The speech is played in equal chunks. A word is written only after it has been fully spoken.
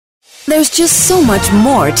There's just so much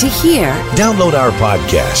more to hear. Download our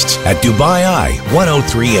podcasts at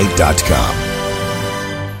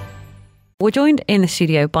DubaiI1038.com. We're joined in the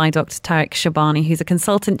studio by Dr. Tareq Shabani, who's a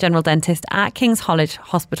consultant general dentist at King's College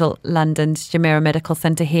Hospital, London's Jumeirah Medical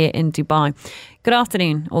Centre here in Dubai. Good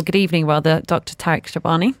afternoon, or good evening rather, Dr. Tareq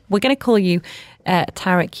Shabani. We're going to call you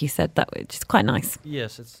Tareq, you said that, which is quite nice.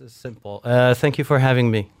 Yes, it's simple. Thank you for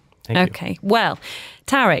having me. Okay, well,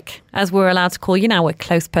 Tareq, as we're allowed to call you now, we're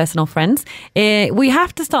close personal friends. We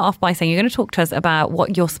have to start off by saying you're going to talk to us about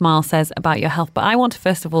what your smile says about your health. But I want to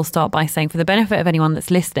first of all start by saying, for the benefit of anyone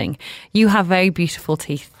that's listening, you have very beautiful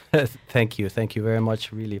teeth. Thank you very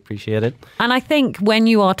much. Really appreciate it. And I think when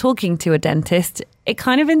you are talking to a dentist, it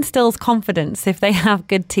kind of instills confidence if they have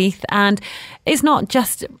good teeth. And it's not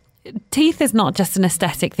just... Teeth is not just an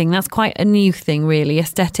aesthetic thing. That's quite a new thing, really,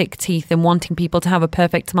 aesthetic teeth and wanting people to have a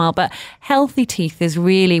perfect smile. But healthy teeth is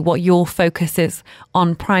really what your focus is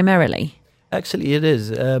on primarily. Actually, it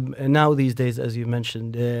is. Now these days, as you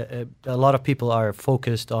mentioned, a lot of people are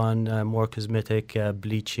focused on more cosmetic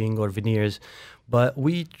bleaching or veneers. But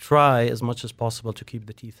we try as much as possible to keep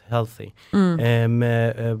the teeth healthy,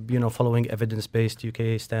 following evidence-based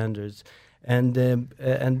UK standards. And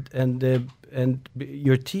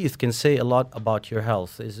your teeth can say a lot about your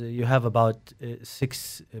health. You have about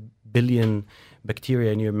 6 billion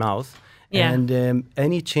bacteria in your mouth. Yeah. And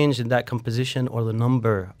any change in that composition or the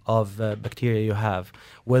number of bacteria you have,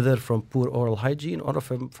 whether from poor oral hygiene or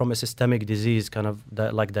from a systemic disease, kind of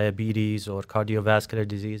like diabetes or cardiovascular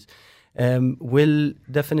disease, will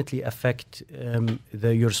definitely affect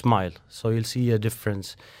your smile. So you'll see a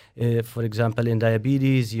difference. For example, in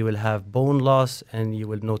diabetes, you will have bone loss and you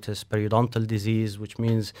will notice periodontal disease, which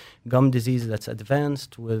means gum disease that's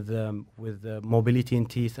advanced with mobility in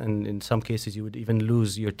teeth, and in some cases you would even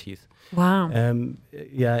lose your teeth. Wow. In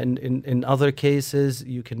other cases,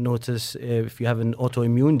 you can notice if you have an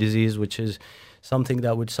autoimmune disease, which is something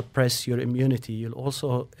that would suppress your immunity, you'll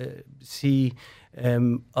also see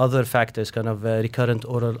other factors, kind of recurrent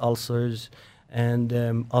oral ulcers, and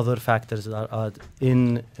other factors that are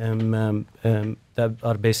that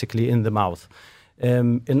are basically in the mouth.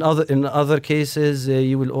 In other cases,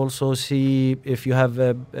 you will also see if you have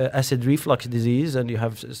acid reflux disease and you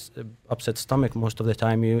have upset stomach most of the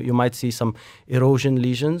time, you might see some erosion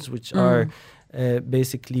lesions, which are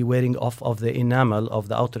basically wearing off of the enamel of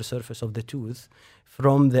the outer surface of the tooth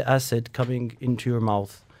from the acid coming into your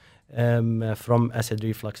mouth. From acid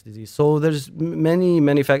reflux disease. So there's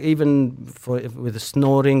many factors, even with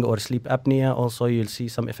snoring or sleep apnea, also you'll see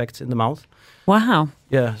some effects in the mouth. Wow.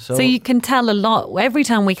 Yeah. So you can tell a lot. Every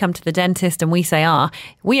time we come to the dentist and we say,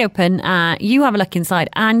 we open, you have a look inside,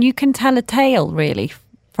 and you can tell a tale, really,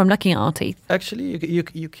 from looking at our teeth. Actually, you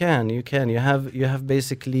can. You have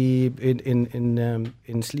basically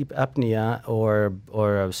in sleep apnea or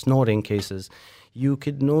snoring cases, you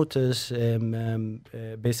could notice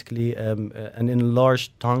basically an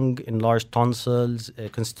enlarged tongue, enlarged tonsils, a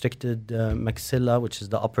constricted maxilla, which is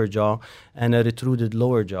the upper jaw, and a retruded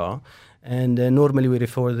lower jaw. And normally we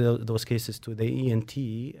refer those cases to the ENT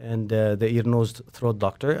and the ear, nose, throat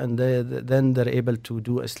doctor, and then they're able to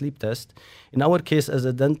do a sleep test. In our case, as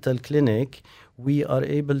a dental clinic, we are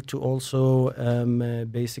able to also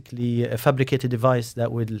basically fabricate a device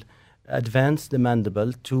that will advance the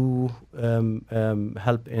mandible to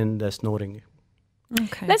help in the snoring.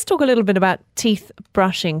 Okay. Let's talk a little bit about teeth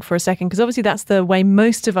brushing for a second, because obviously that's the way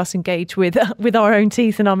most of us engage with our own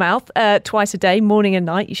teeth in our mouth. Twice a day, morning and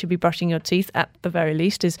night, you should be brushing your teeth at the very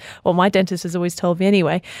least, is what my dentist has always told me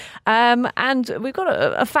anyway. And we've got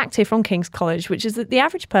a fact here from King's College, which is that the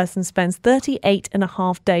average person spends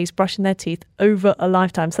 38.5 days brushing their teeth over a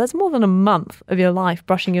lifetime. So that's more than a month of your life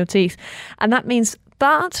brushing your teeth. And that means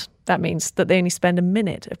that they only spend a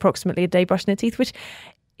minute approximately a day brushing their teeth, which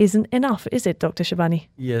isn't enough, is it, Dr. Shabani?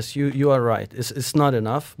 Yes, you are right. It's not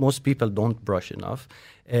enough. Most people don't brush enough.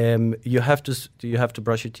 You have to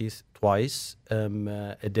brush your teeth twice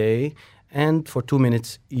a day, and for 2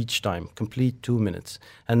 minutes each time, complete 2 minutes.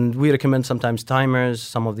 And we recommend sometimes timers.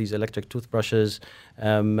 Some of these electric toothbrushes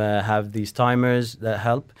have these timers that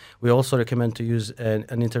help. We also recommend to use an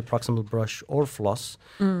interproximal brush or floss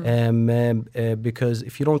because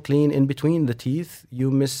if you don't clean in between the teeth, you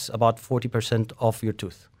miss about 40% of your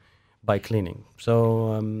tooth by cleaning.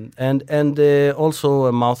 So also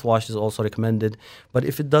a mouthwash is also recommended, but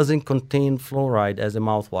if it doesn't contain fluoride as a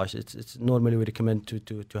mouthwash, it's normally we recommend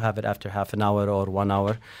to have it after half an hour or 1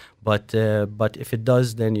 hour. But if it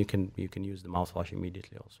does, then you can use the mouthwash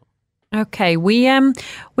immediately also. Okay, we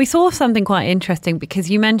saw something quite interesting because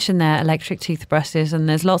you mentioned there electric toothbrushes, and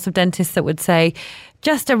there's lots of dentists that would say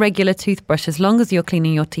just a regular toothbrush, as long as you're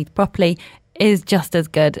cleaning your teeth properly, is just as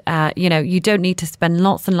good. You don't need to spend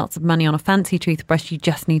lots and lots of money on a fancy toothbrush. You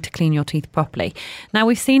just need to clean your teeth properly. Now,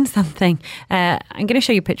 we've seen something. I'm going to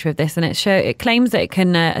show you a picture of this, and it claims that it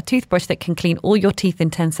can a toothbrush that can clean all your teeth in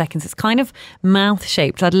 10 seconds. It's kind of mouth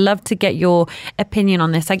shaped. I'd love to get your opinion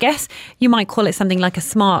on this. I guess you might call it something like a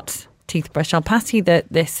smart toothbrush. I'll pass you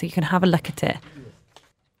this so you can have a look at it.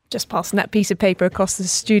 Just passing that piece of paper across the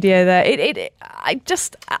studio there. It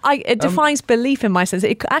defies belief in my sense.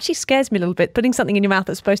 It actually scares me a little bit. Putting something in your mouth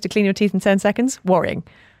that's supposed to clean your teeth in 10 seconds, worrying.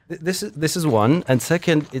 This is one, and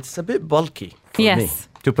second, it's a bit bulky for me Yes.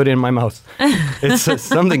 to put in my mouth. It's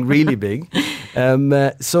something really big.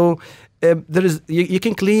 You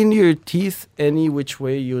can clean your teeth any which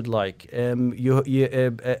way you'd like.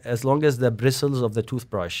 As long as the bristles of the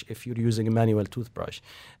toothbrush, if you're using a manual toothbrush,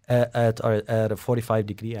 at a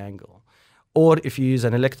 45-degree angle, or if you use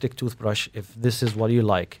an electric toothbrush, if this is what you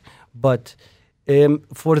like. But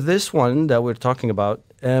for this one that we're talking about,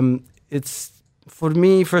 it's, for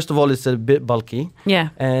me, first of all, it's a bit bulky. Yeah.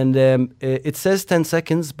 And it says 10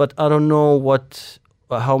 seconds, but I don't know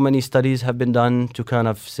how many studies have been done to kind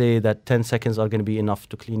of say that 10 seconds are going to be enough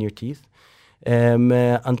to clean your teeth.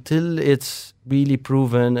 Until it's really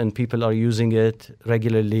proven and people are using it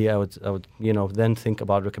regularly, I would then think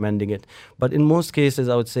about recommending it. But in most cases,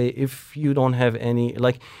 I would say if you don't have any,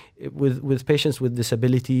 like with patients with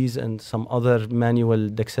disabilities and some other manual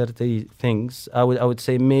dexterity things, I would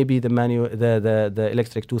say maybe the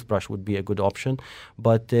electric toothbrush would be a good option.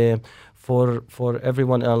 But for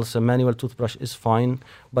everyone else, a manual toothbrush is fine.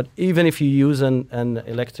 But even if you use an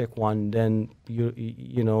electric one, then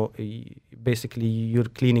basically you're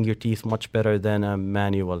cleaning your teeth much better than a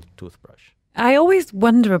manual toothbrush. I always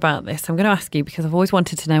wonder about this. I'm going to ask you because I've always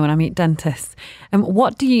wanted to know when I meet dentists.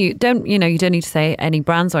 What do you don't need to say any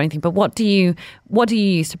brands or anything, but what do you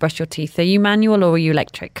use to brush your teeth? Are you manual or are you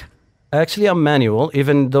electric? Actually, I'm manual,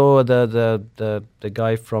 even though the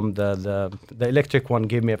guy from the electric one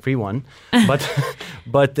gave me a free one, but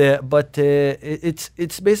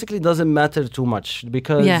it's basically doesn't matter too much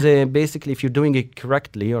because basically if you're doing it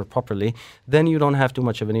correctly or properly, then you don't have too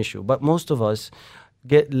much of an issue. But most of us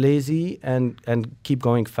get lazy and keep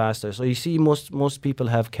going faster. So you see most people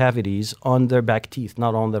have cavities on their back teeth,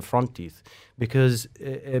 not on their front teeth, because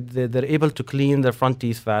they're able to clean their front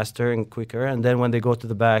teeth faster and quicker, and then when they go to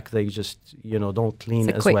the back, they just don't clean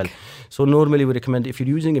as well. So normally we recommend, if you're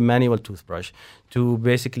using a manual toothbrush, to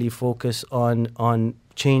basically focus on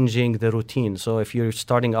changing the routine. So if you're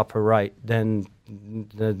starting upper right, then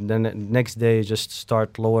the next day just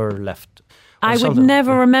start lower left. I would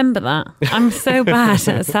never remember that. I'm so bad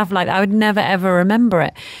at stuff like that. I would never ever remember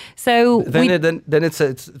it. So then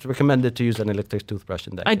it's recommended to use an electric toothbrush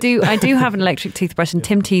in that case. I do have an electric toothbrush, and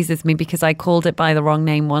Tim teases me because I called it by the wrong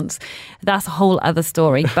name once. That's a whole other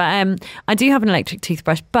story. But I do have an electric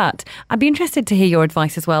toothbrush. But I'd be interested to hear your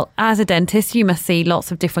advice as well. As a dentist, you must see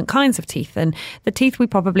lots of different kinds of teeth, and the teeth we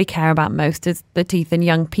probably care about most is the teeth in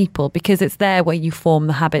young people because it's there where you form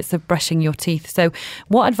the habits of brushing your teeth. So,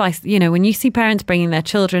 what advice? When you see parents bringing their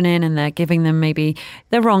children in and they're giving them maybe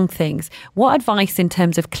the wrong things, what advice in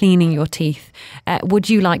terms of cleaning your teeth would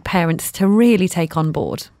you like parents to really take on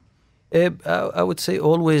board? I would say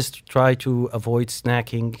always try to avoid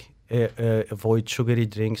snacking, avoid sugary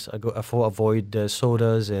drinks, avoid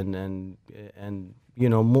sodas and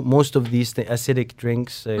most of these acidic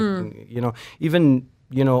drinks, even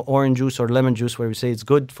orange juice or lemon juice, where we say it's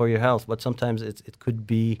good for your health, but sometimes it could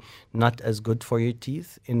be not as good for your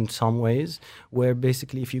teeth in some ways. Where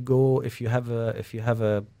basically, if you have a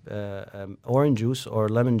orange juice or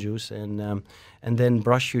lemon juice and then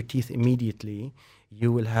brush your teeth immediately,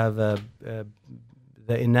 you will have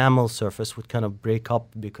the enamel surface would kind of break up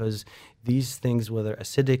because these things, whether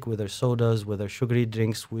acidic, whether sodas, whether sugary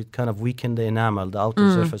drinks, would kind of weaken the enamel, the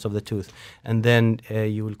outer surface of the tooth, and then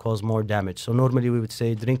you will cause more damage. So normally we would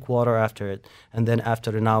say drink water after it, and then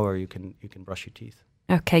after an hour you can brush your teeth.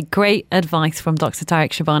 Okay, great advice from Dr.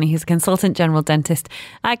 Tareq Shabani, who's a consultant general dentist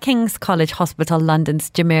at King's College Hospital,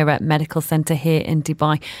 London's Jumeirah Medical Centre here in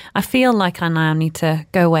Dubai. I feel like I now need to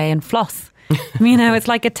go away and floss. It's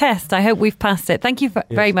like a test. I hope we've passed it. Thank you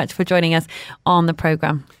very much for joining us on the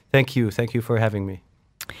programme. Thank you for having me.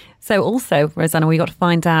 So also, Rosanna, we got to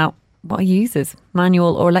find out what he uses,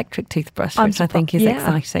 manual or electric toothbruch, which I think is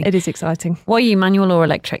exciting. It is exciting. What are you, manual or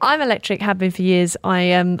electric? I'm electric, have been for years.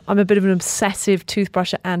 I'm a bit of an obsessive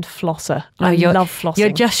toothbrusher and flosser. I love flossing. You're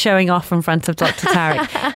just showing off in front of Dr.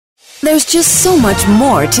 Tareq. There's just so much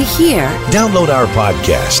more to hear. Download our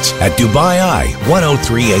podcasts at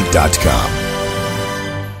DubaiEye1038.com.